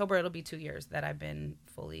 October, it'll be 2 years that I've been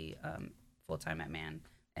fully full-time at Man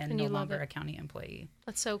and no longer a county employee.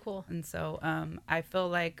 That's so cool. And so I feel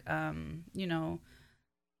like,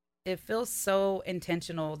 it feels so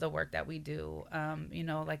intentional, the work that we do.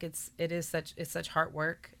 Like it's such hard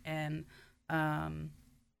work. And, I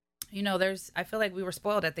feel like we were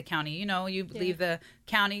spoiled at the county. You leave the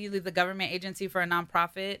county, you leave the government agency for a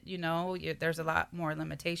nonprofit, there's a lot more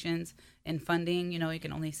limitations in funding. You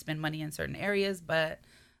can only spend money in certain areas, but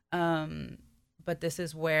this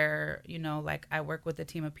is where, like I work with a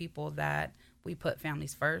team of people that we put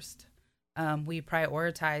families first. We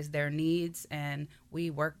prioritize their needs, and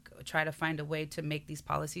we try to find a way to make these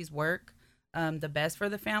policies work the best for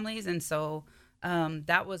the families. And so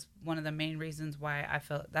that was one of the main reasons why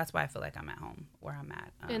that's why I feel like I'm at home where I'm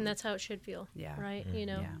at. And that's how it should feel. Yeah. Right.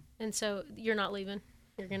 Yeah. And so you're not leaving.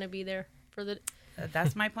 You're going to be there for the...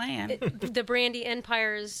 That's my plan. The Brandy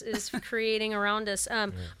Empire is creating around us.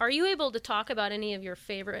 Are you able to talk about any of your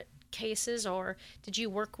favorite cases, or did you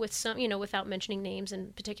work with some, without mentioning names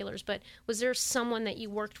and particulars, but was there someone that you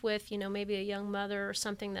worked with, maybe a young mother or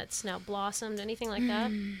something that's now blossomed, anything like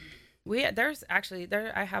that?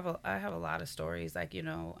 I have a lot of stories. Like,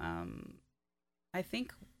 I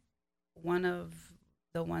think one of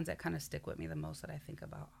the ones that kind of stick with me the most that I think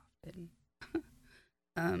about often,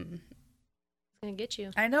 gonna get you.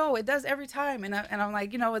 I know it does every time, and I'm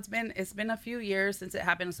like, it's been a few years since it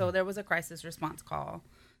happened. So there was a crisis response call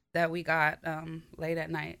that we got late at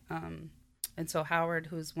night, and so Howard,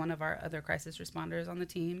 who's one of our other crisis responders on the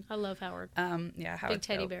team, I love Howard. Howard, big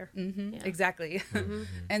teddy bear. Yeah. Exactly.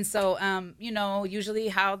 And so usually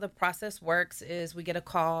how the process works is we get a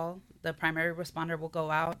call, the primary responder will go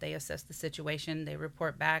out, they assess the situation, they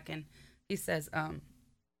report back, and he says,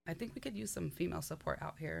 I think we could use some female support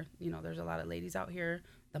out here. There's a lot of ladies out here.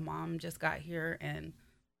 The mom just got here, and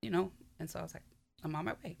so I was like, I'm on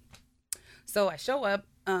my way. So I show up,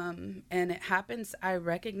 and it happens, I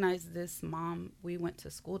recognize this mom. We went to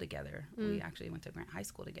school together. We actually went to Grant High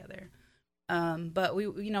School together. But we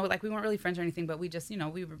weren't really friends or anything, but we just,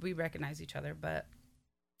 we recognize each other. But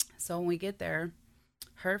so when we get there,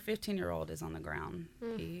 her 15-year-old is on the ground.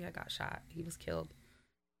 He got shot. He was killed.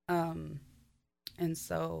 And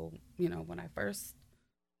so, when I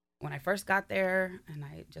first got there, and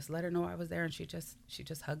I just let her know I was there, and she just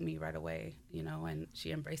hugged me right away, and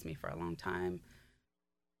she embraced me for a long time.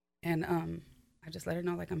 And I just let her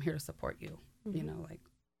know, like, I'm here to support you, like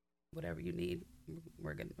whatever you need,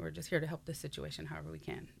 we're just here to help this situation however we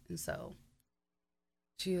can. And so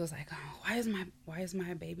she was like, oh, why is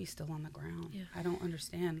my baby still on the ground? Yeah. I don't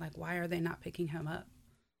understand. Like, why are they not picking him up?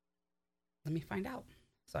 Let me find out.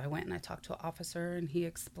 So I went and I talked to an officer, and he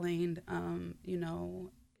explained,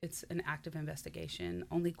 it's an active investigation.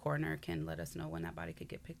 Only coroner can let us know when that body could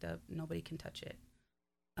get picked up. Nobody can touch it.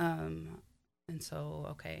 And so,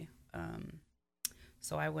 okay.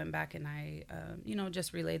 So I went back and I,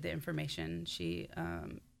 just relayed the information. She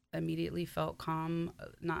immediately felt calm,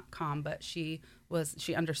 not calm, but she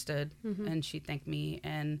understood, and she thanked me.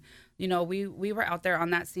 And, we were out there on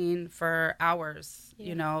that scene for hours.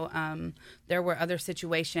 Yeah. There were other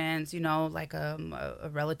situations, like a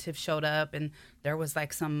relative showed up, and there was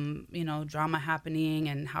like some, drama happening,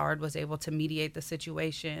 and Howard was able to mediate the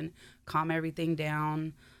situation, calm everything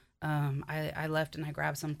down. I left and I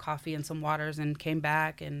grabbed some coffee and some waters and came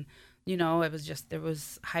back, and you know, it was just, there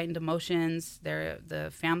was heightened emotions there.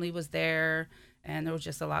 The family was there, and there was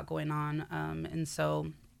just a lot going on. And so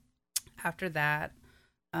after that,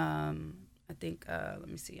 I think, let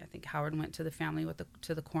me see, I think Howard went to the family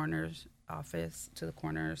to the coroner's office, to the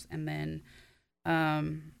coroner's. And then,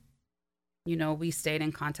 you know, we stayed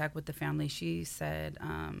in contact with the family. She said,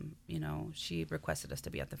 you know, she requested us to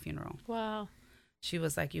be at the funeral. Wow. She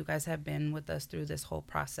was like, you guys have been with us through this whole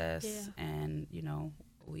process. Yeah. And, you know,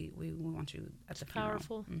 we want you at the funeral.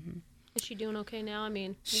 Powerful. Mm-hmm. Is she doing okay now? I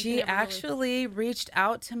mean, she actually reached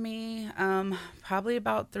out to me probably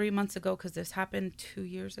about 3 months ago, because this happened 2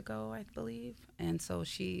 years ago, I believe. And so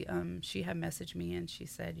she had messaged me, and she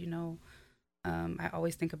said, you know, I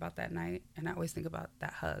always think about that night, and I always think about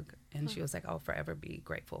that hug. And she was like, I'll forever be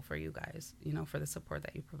grateful for you guys, you know, for the support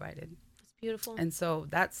that you provided. It's beautiful. And so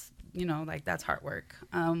that's, you know, like, that's hard work.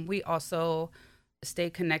 We also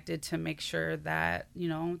stay connected to make sure that, you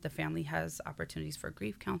know, the family has opportunities for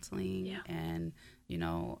grief counseling and, you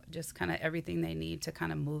know, just kind of everything they need to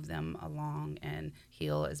kind of move them along and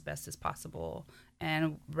heal as best as possible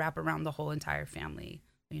and wrap around the whole entire family.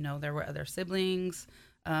 You know, there were other siblings.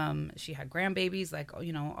 She had grandbabies, like,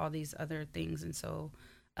 you know, all these other things. And so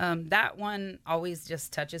that one always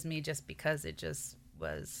just touches me, just because it just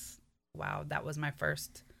was, wow, that was my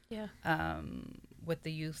first with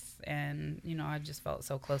the youth. And, you know, I just felt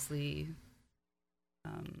so closely,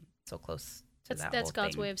 so close to that That's whole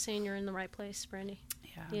God's thing. way of saying you're in the right place, Brandy.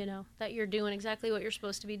 Yeah. You know, that you're doing exactly what you're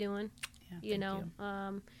supposed to be doing, you know,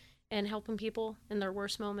 and helping people in their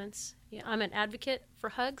worst moments. Yeah, I'm an advocate for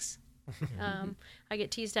hugs. I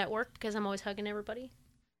get teased at work because I'm always hugging everybody.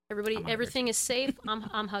 Everything is safe.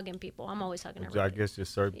 I'm hugging people. I'm always hugging everybody. I guess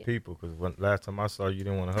just certain people, because last time I saw you, you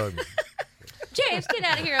didn't want to hug me. James, get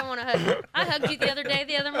out of here. I want to hug you. I hugged you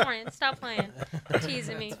the other morning. Stop playing.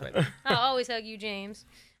 Teasing me. I'll always hug you, James.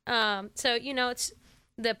 So, you know, it's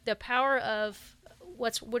the power of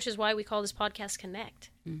which is why we call this podcast Connect.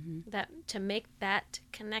 Mm-hmm. That to make that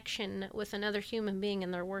connection with another human being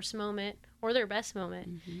in their worst moment or their best moment.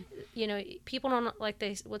 Mm-hmm. You know, people don't, like,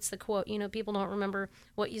 what's the quote? You know, people don't remember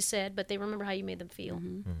what you said, but they remember how you made them feel.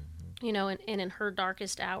 Mm-hmm. Mm-hmm. You know, and in her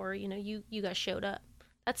darkest hour, you know, you guys showed up.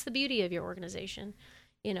 That's the beauty of your organization,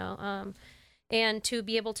 you know, and to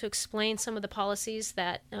be able to explain some of the policies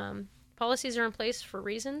that policies are in place for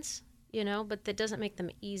reasons, you know, but that doesn't make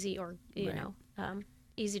them easy or, you know,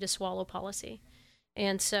 easy to swallow policy.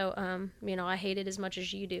 And so, you know, I hate it as much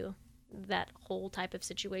as you do, that whole type of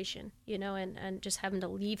situation, you know, and just having to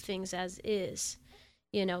leave things as is,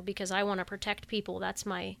 you know, because I want to protect people. That's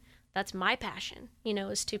my passion, you know,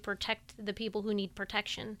 is to protect the people who need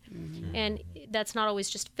protection. Mm-hmm. And that's not always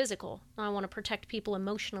just physical. I want to protect people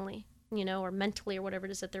emotionally, you know, or mentally, or whatever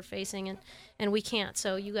it is that they're facing. And we can't.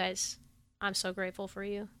 So you guys, I'm so grateful for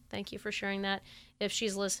you. Thank you for sharing that. If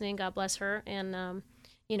she's listening, God bless her. And,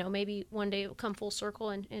 you know, maybe one day it will come full circle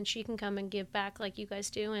and she can come and give back like you guys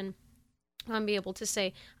do. And I'll be able to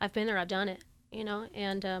say, I've been there, I've done it, you know,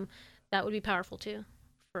 and that would be powerful too,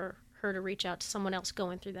 for her to reach out to someone else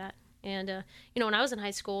going through that. And, you know, when I was in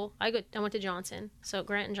high school, I went to Johnson. So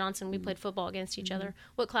Grant and Johnson, we played football against each other.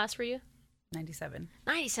 What class were you? 97.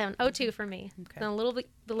 97. 02 for me. Okay. A little bit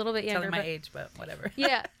younger. Telling my age, but whatever.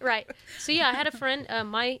 Yeah, right. So yeah, I had a friend,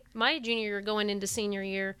 my junior year going into senior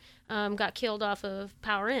year, got killed off of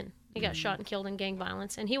Power Inn. He got shot and killed in gang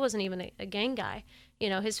violence, and he wasn't even a gang guy. You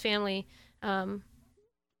know, his family,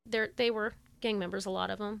 they were gang members, a lot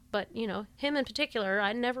of them. But, you know, him in particular,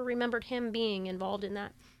 I never remembered him being involved in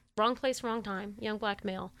that. Wrong place, wrong time, young black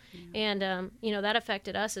male. Yeah. And, you know, that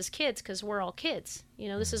affected us as kids because we're all kids. You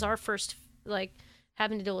know, this is our first, like,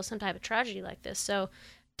 having to deal with some type of tragedy like this. So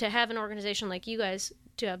to have an organization like you guys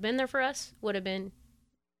to have been there for us would have been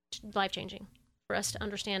life-changing for us to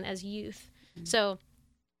understand as youth. Mm-hmm. So,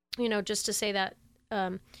 you know, just to say that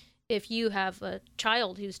if you have a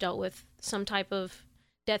child who's dealt with some type of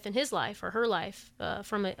death in his life or her life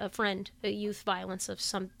from a friend, a youth violence of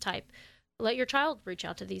some type, let your child reach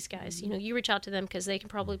out to these guys. Mm-hmm. You know, you reach out to them because they can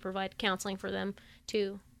probably provide counseling for them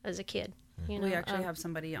too as a kid. You know, we actually have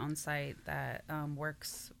somebody on site that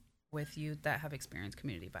works with youth that have experienced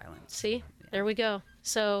community violence. See, there we go.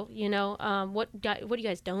 So, you know, what you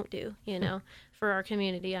guys don't do, you know, for our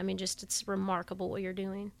community. I mean, just it's remarkable what you're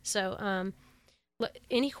doing. So,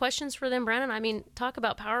 any questions for them, Brandon? I mean, talk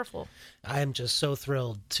about powerful. I am just so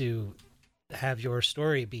thrilled to have your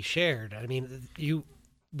story be shared. I mean,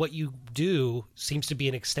 what you do seems to be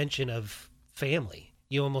an extension of family.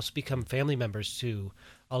 You almost become family members to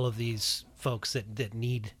all of these folks that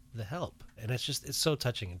need the help. And it's so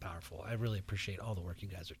touching and powerful. I really appreciate all the work you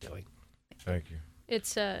guys are doing. Thank you.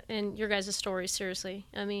 It's and your guys' stories, seriously.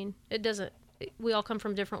 I mean, we all come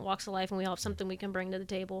from different walks of life, and we all have something we can bring to the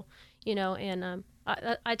table, and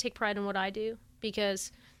I take pride in what I do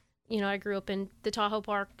because, I grew up in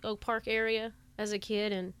the Oak Park area as a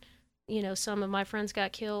kid, and, some of my friends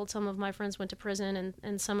got killed, some of my friends went to prison,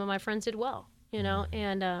 and some of my friends did well, and,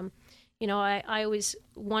 I always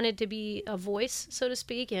wanted to be a voice, so to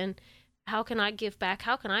speak, and how can I give back?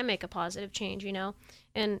 How can I make a positive change,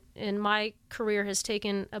 And my career has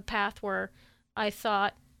taken a path where I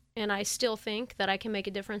thought, and I still think, that I can make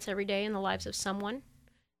a difference every day in the lives of someone.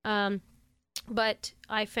 But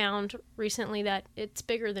I found recently that it's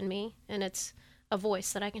bigger than me, and it's a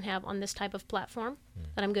voice that I can have on this type of platform,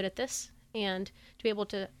 that I'm good at this. And to be able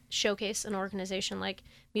to showcase an organization like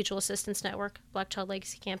Mutual Assistance Network, Black Child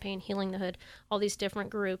Legacy Campaign, Healing the Hood, all these different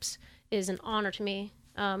groups is an honor to me,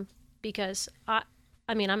 because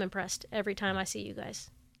I'm impressed every time I see you guys.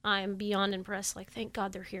 I am beyond impressed. Like, thank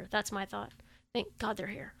God they're here. That's my thought. Thank God they're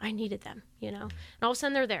here. I needed them, And all of a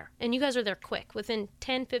sudden they're there. And you guys are there quick, within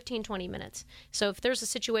 10, 15, 20 minutes. So if there's a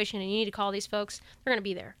situation and you need to call these folks, they're going to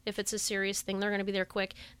be there. If it's a serious thing, they're going to be there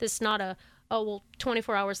quick. This is not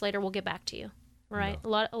 24 hours later, we'll get back to you, right?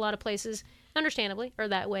 No. A lot of places, understandably, are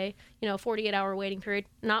that way. 48-hour waiting period.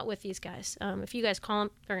 Not with these guys. If you guys call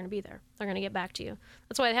them, they're going to be there. They're going to get back to you.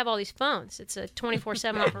 That's why they have all these phones. It's a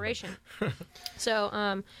 24/7 operation.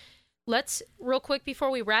 So let's, real quick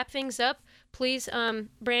before we wrap things up, please,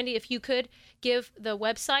 Brandy, if you could give the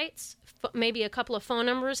websites, maybe a couple of phone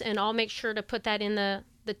numbers, and I'll make sure to put that in the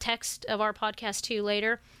text of our podcast too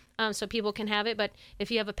later, so people can have it. But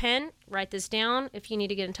if you have a pen, write this down. If you need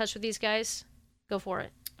to get in touch with these guys, go for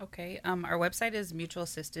it. Okay. Our website is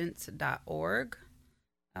mutualassistance.org.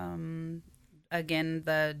 Again,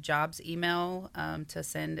 the jobs email to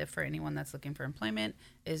send for anyone that's looking for employment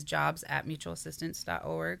is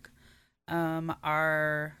jobs@mutualassistance.org.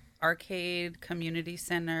 Our Arcade Community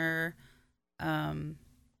Center phone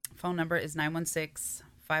number is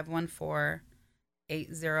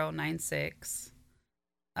 916-514-8096.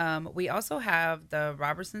 We also have the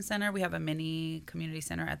Robertson Center. We have a mini community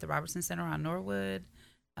center at the Robertson Center on Norwood.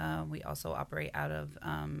 We also operate out of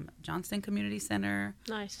Johnston Community Center.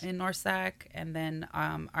 Nice. In North Sac. And then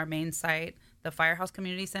our main site, the Firehouse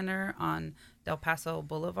Community Center on Del Paso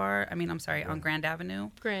Boulevard. On Grand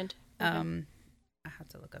Avenue. Grand. Okay. I have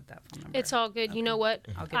to look up that phone number. It's all good. Okay. You know what?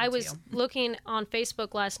 I was you. looking on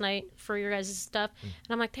Facebook last night for your guys' stuff, and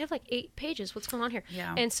I'm like, they have like 8 pages. What's going on here?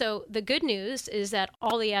 Yeah. And so the good news is that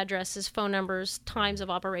all the addresses, phone numbers, times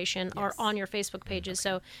of operation are on your Facebook pages.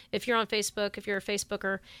 Okay. So if you're on Facebook, if you're a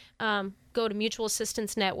Facebooker, go to Mutual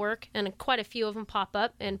Assistance Network, and quite a few of them pop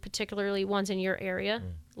up, and particularly ones in your area.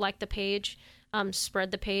 Like the page,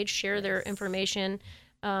 spread the page, share their information.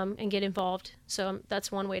 And get involved. So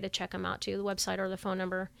that's one way to check them out too, the website or the phone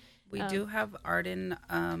number. We do have Arden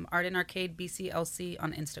Arcade BCLC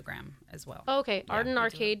on Instagram as well. Oh, okay. Yeah, Arden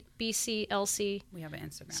Arcade BCLC. We have an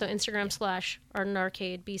Instagram. So Instagram / Arden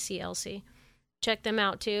Arcade BCLC. Check them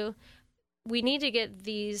out too. We need to get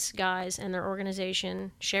these guys and their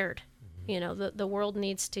organization shared. The world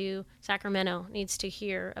Sacramento needs to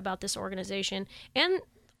hear about this organization, and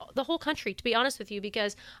the whole country, to be honest with you,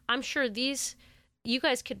 because I'm sure you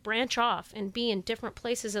guys could branch off and be in different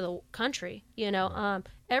places of the country.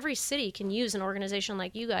 Every city can use an organization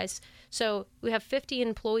like you guys. So we have 50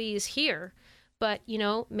 employees here, but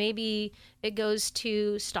maybe it goes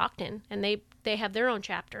to Stockton and they have their own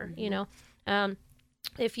chapter.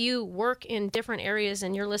 If you work in different areas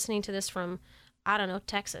and you're listening to this from, I don't know,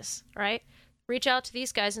 Texas, right? Reach out to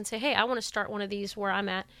these guys and say, hey, I want to start one of these where I'm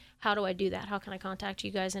at. How do I do that? How can I contact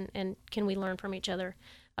you guys, and can we learn from each other?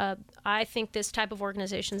 I think this type of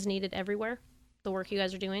organization is needed everywhere, the work you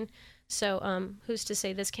guys are doing. So who's to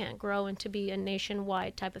say this can't grow into be a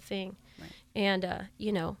nationwide type of thing? Right. And,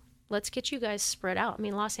 let's get you guys spread out.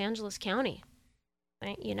 Los Angeles County,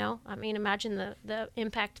 right? Imagine the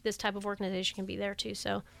impact this type of organization can be there too.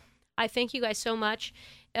 So I thank you guys so much.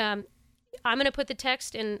 I'm going to put the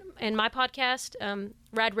text in my podcast,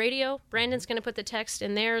 Rad Radio. Brandon's going to put the text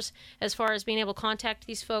in theirs as far as being able to contact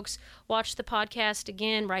these folks. Watch the podcast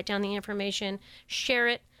again, write down the information, share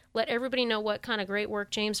it, let everybody know what kind of great work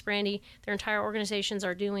James, Brandy, their entire organizations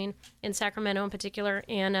are doing in Sacramento in particular.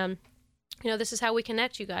 And, this is how we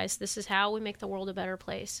connect, you guys. This is how we make the world a better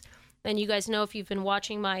place. And you guys know, if you've been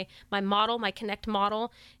watching my model, my Connect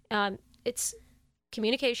model, it's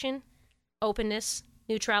communication, openness,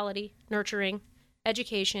 neutrality, nurturing,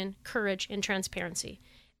 education, courage, and transparency.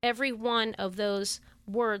 Every one of those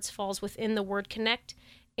words falls within the word connect,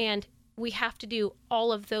 and we have to do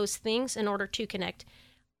all of those things in order to connect.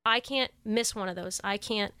 I can't miss one of those. I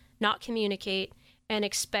can't not communicate and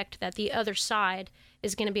expect that the other side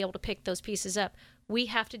is going to be able to pick those pieces up. We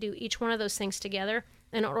have to do each one of those things together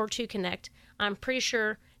in order to connect. I'm pretty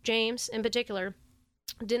sure James, in particular,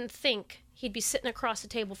 didn't think he'd be sitting across the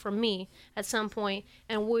table from me at some point,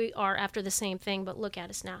 and we are after the same thing, but look at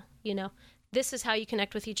us now, you know. This is how you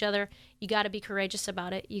connect with each other. You got to be courageous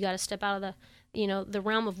about it. You got to step out of the, you know, the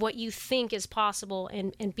realm of what you think is possible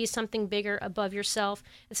and be something bigger above yourself.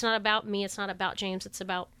 It's not about me. It's not about James. It's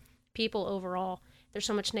about people overall. There's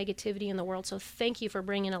so much negativity in the world. So thank you for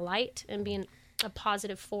bringing a light and being a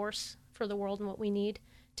positive force for the world and what we need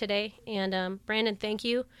today. And Brandon, thank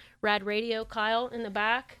you. Rad Radio, Kyle in the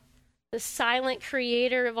back, the silent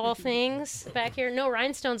creator of all things back here. No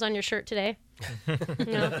rhinestones on your shirt today.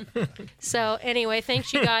 No. So anyway,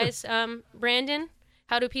 thanks you guys. Brandon,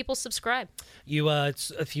 how do people subscribe? You,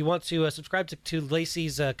 if you want to subscribe to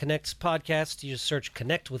Lacey's Connects podcast, you just search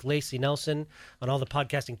Connect with Lacey Nelson on all the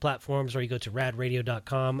podcasting platforms, or you go to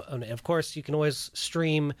radradio.com. And of course, you can always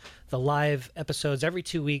stream the live episodes every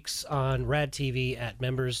 2 weeks on Rad TV at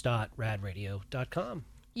members.radradio.com.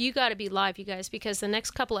 You got to be live, you guys, because the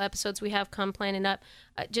next couple of episodes we have come planning up,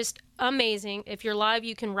 just amazing. If you're live,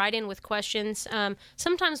 you can write in with questions.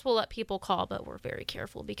 Sometimes we'll let people call, but we're very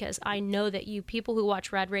careful because I know that you people who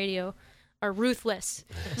watch Rad Radio are ruthless.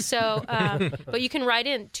 So, but you can write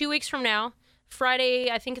in 2 weeks from now, Friday,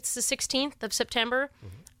 I think it's the 16th of September.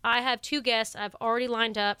 Mm-hmm. I have 2 guests I've already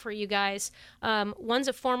lined up for you guys. One's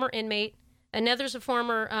a former inmate. Another's a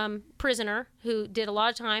former prisoner who did a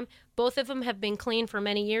lot of time. Both of them have been clean for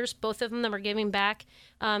many years. Both of them are giving back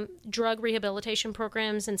drug rehabilitation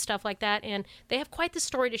programs and stuff like that. And they have quite the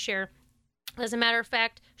story to share. As a matter of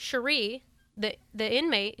fact, Cherie, the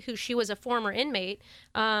inmate, who she was a former inmate,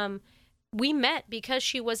 we met because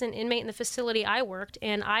she was an inmate in the facility I worked.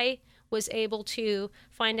 And I was able to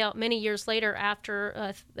find out many years later,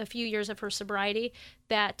 after a few years of her sobriety,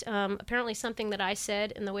 that apparently something that I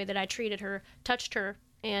said and the way that I treated her touched her,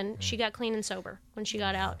 and she got clean and sober when she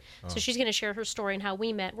got out. So she's going to share her story and how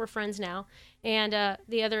we met. We're friends now. And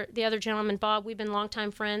the other gentleman, Bob, we've been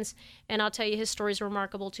longtime friends, and I'll tell you, his story is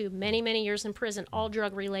remarkable too. Many, many years in prison, all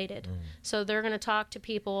drug related. So they're going to talk to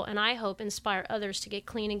people, and I hope inspire others to get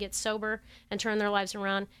clean and get sober and turn their lives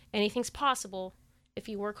around. Anything's possible if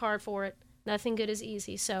you work hard for it. Nothing good is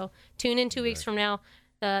easy. So tune in 2 weeks from now,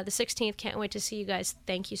 the 16th. Can't wait to see you guys.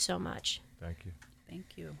 Thank you so much. Thank you. Thank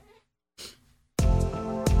you.